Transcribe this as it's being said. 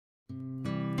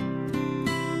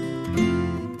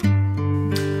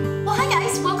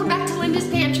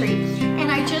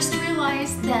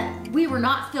realized that we were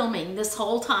not filming this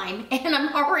whole time and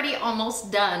I'm already almost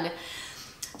done.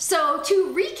 So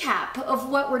to recap of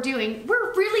what we're doing,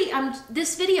 we're really,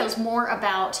 this video is more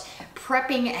about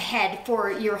prepping ahead for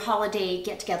your holiday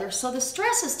get together. So the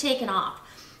stress is taken off.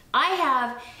 I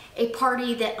have a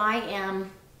party that I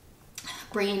am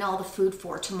bringing all the food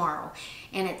for tomorrow,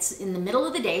 and it's in the middle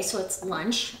of the day, so it's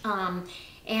lunch,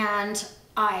 and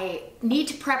I need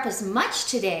to prep as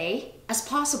much today as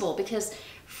possible because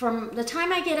from the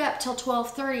time I get up till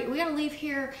 12:30, we gotta leave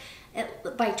here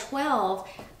by 12.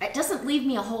 It doesn't leave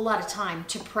me a whole lot of time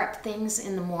to prep things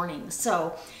in the morning,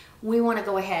 so we want to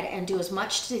go ahead and do as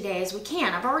much today as we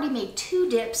can. I've already made 2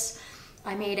 dips.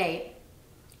 I made a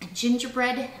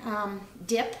gingerbread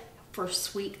dip for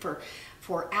sweet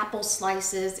for apple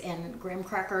slices and graham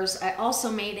crackers. I also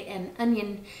made an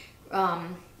onion,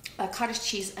 a cottage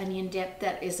cheese onion dip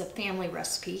that is a family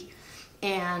recipe,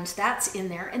 and that's in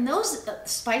there. And those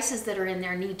spices that are in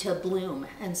there need to bloom,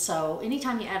 and so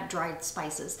anytime you add dried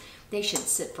spices, they should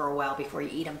sit for a while before you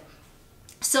eat them.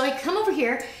 So I come over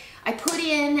here, I put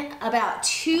in about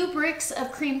 2 bricks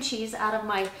of cream cheese out of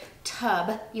my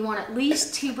tub. You want at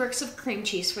least 2 bricks of cream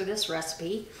cheese for this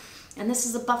recipe, and this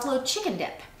is a buffalo chicken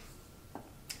dip.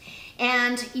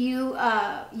 And you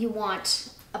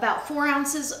want about 4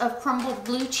 ounces of crumbled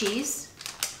blue cheese,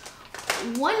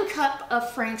 1 cup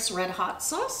of Frank's Red Hot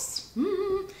sauce,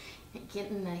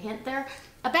 getting a hint there,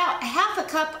 about ½ a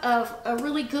cup of a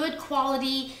really good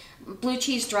quality blue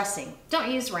cheese dressing.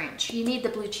 Don't use ranch, you need the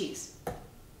blue cheese.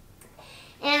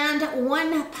 And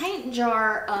 1 pint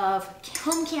jar of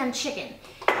home canned chicken.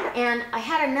 And I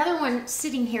had another one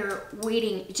sitting here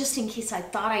waiting just in case I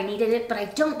thought I needed it, but I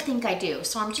don't think I do.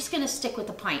 So I'm just gonna stick with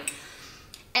the pint.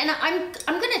 And I'm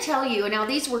gonna tell you, now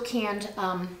these were canned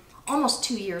almost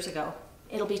 2 years ago.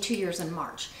 It'll be 2 years in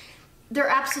March. They're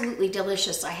absolutely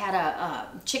delicious. I had a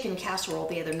chicken casserole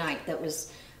the other night that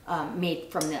was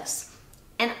made from this.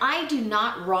 And I do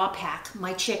not raw pack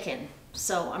my chicken.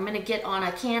 So I'm gonna get on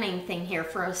a canning thing here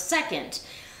for a second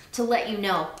to let you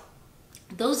know.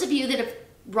 Those of you that have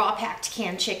raw packed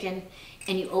canned chicken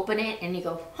and you open it and you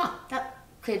go, huh, that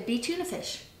could be tuna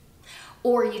fish.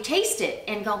 Or you taste it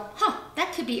and go, huh,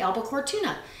 that could be albacore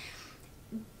tuna.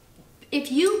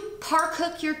 If you par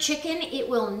cook your chicken, it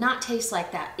will not taste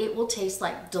like that. It will taste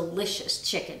like delicious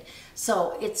chicken.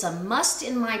 So it's a must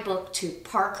in my book to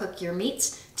par cook your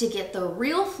meats to get the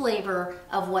real flavor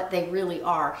of what they really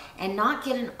are and not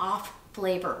get an off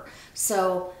flavor.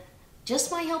 So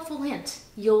just my helpful hint,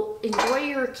 you'll enjoy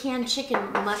your canned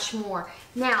chicken much more.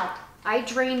 Now, I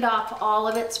drained off all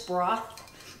of its broth,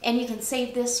 and you can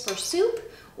save this for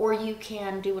soup, or you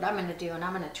can do what I'm gonna do, and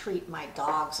I'm gonna treat my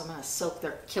dogs. I'm gonna soak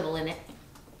their kibble in it.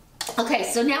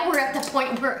 Okay, so now we're at the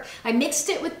point where I mixed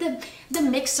it with the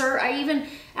mixer.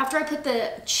 After I put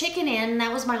the chicken in,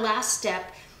 that was my last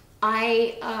step,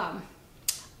 I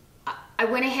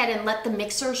went ahead and let the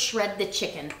mixer shred the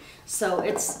chicken. So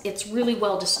it's really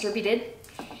well distributed.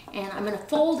 And I'm gonna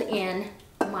fold in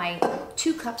my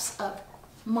 2 cups of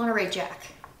Monterey Jack.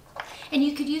 And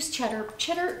you could use cheddar.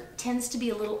 Cheddar tends to be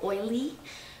a little oily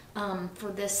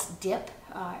for this dip.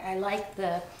 I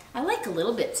like a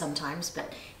little bit sometimes,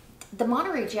 but the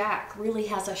Monterey Jack really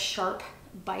has a sharp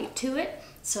bite to it.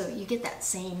 So you get that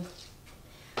same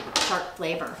sharp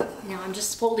flavor. Now I'm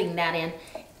just folding that in.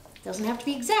 Doesn't have to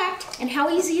be exact. And how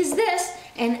easy is this?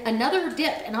 And another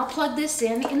dip, and I'll plug this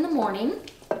in the morning.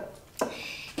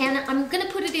 And I'm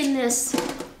gonna put it in this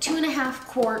 2½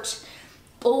 quart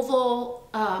oval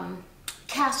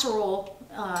casserole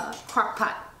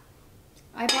crock-pot.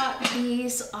 I bought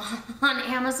these on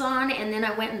Amazon, and then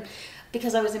I went and,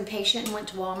 because I was impatient, and went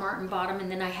to Walmart and bought them,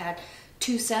 and then I had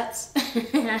 2 sets,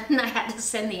 and I had to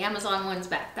send the Amazon ones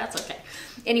back. That's okay.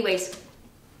 Anyways,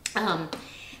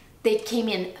 they came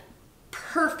in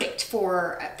perfect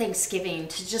for Thanksgiving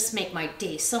to just make my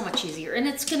day so much easier, and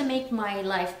it's gonna make my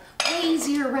life way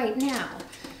easier right now.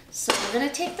 So we're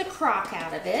gonna take the crock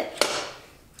out of it,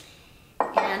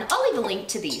 and I'll leave a link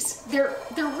to these. They're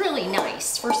really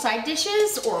nice for side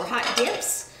dishes or hot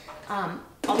dips.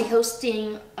 I'll be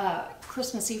hosting a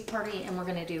Christmas Eve party, and we're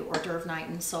gonna do hors d'oeuvre night,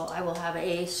 and so I will have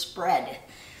a spread,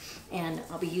 and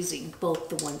I'll be using both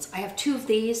the ones. I have 2 of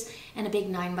these and a big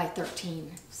 9 by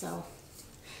 13. So,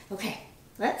 okay,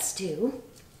 let's do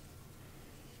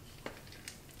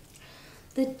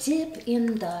the dip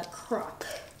in the crock.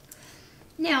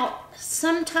 Now,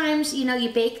 sometimes, you know, you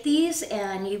bake these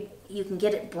and you can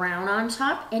get it brown on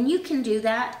top, and you can do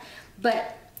that,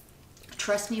 but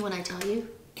trust me when I tell you,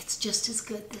 it's just as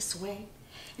good this way.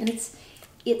 And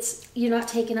it's you're not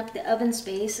taking up the oven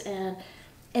space, and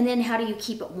then how do you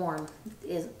keep it warm?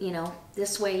 You know,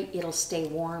 this way it'll stay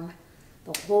warm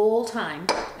the whole time.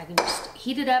 I can just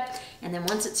heat it up, and then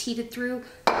once it's heated through,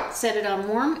 set it on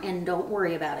warm and don't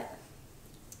worry about it.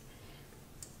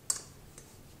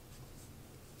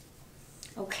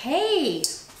 Okay.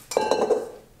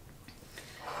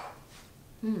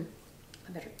 I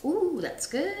better, ooh, that's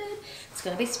good. It's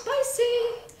gonna be spicy.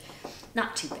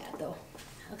 Not too bad though.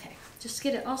 Okay, just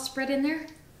get it all spread in there.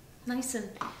 Nice and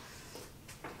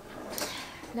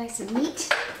neat.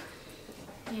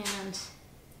 And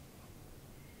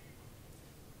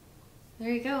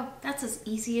there you go. That's as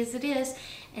easy as it is.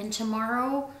 And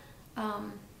tomorrow,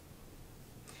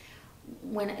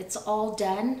 when it's all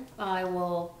done, I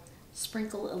will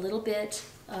sprinkle a little bit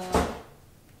of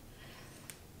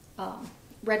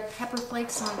red pepper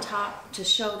flakes on top to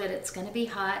show that it's going to be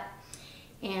hot,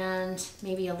 and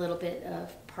maybe a little bit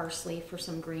of parsley for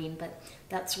some green, but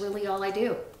that's really all I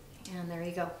do. And there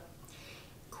you go.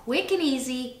 Quick and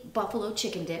easy buffalo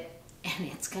chicken dip, and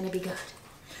it's going to be good.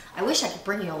 I wish I could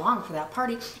bring you along for that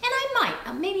party, and I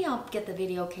might. Maybe I'll get the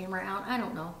video camera out. I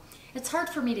don't know. It's hard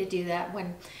for me to do that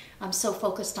when I'm so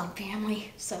focused on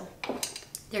family. So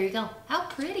there you go. How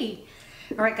pretty.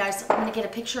 All right, guys, I'm going to get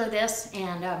a picture of this,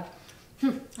 and I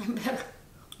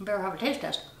better have a taste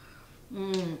test.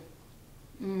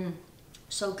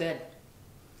 So good.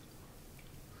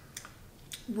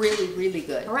 Really, really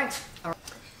good. All right.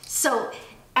 So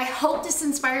I hope this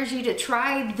inspires you to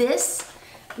try this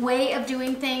way of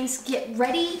doing things. Get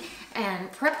ready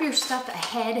and prep your stuff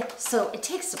ahead so it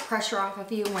takes the pressure off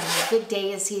of you when the big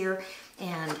day is here,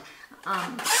 and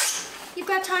you've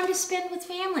got time to spend with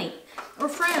family or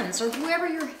friends or whoever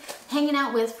you're hanging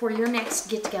out with for your next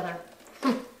get-together.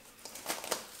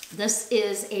 This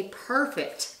is a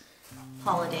perfect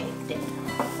holiday day.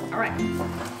 All right.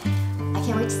 I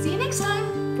can't wait to see you next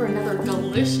time for another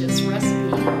delicious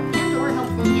recipe and or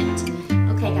helpful hint.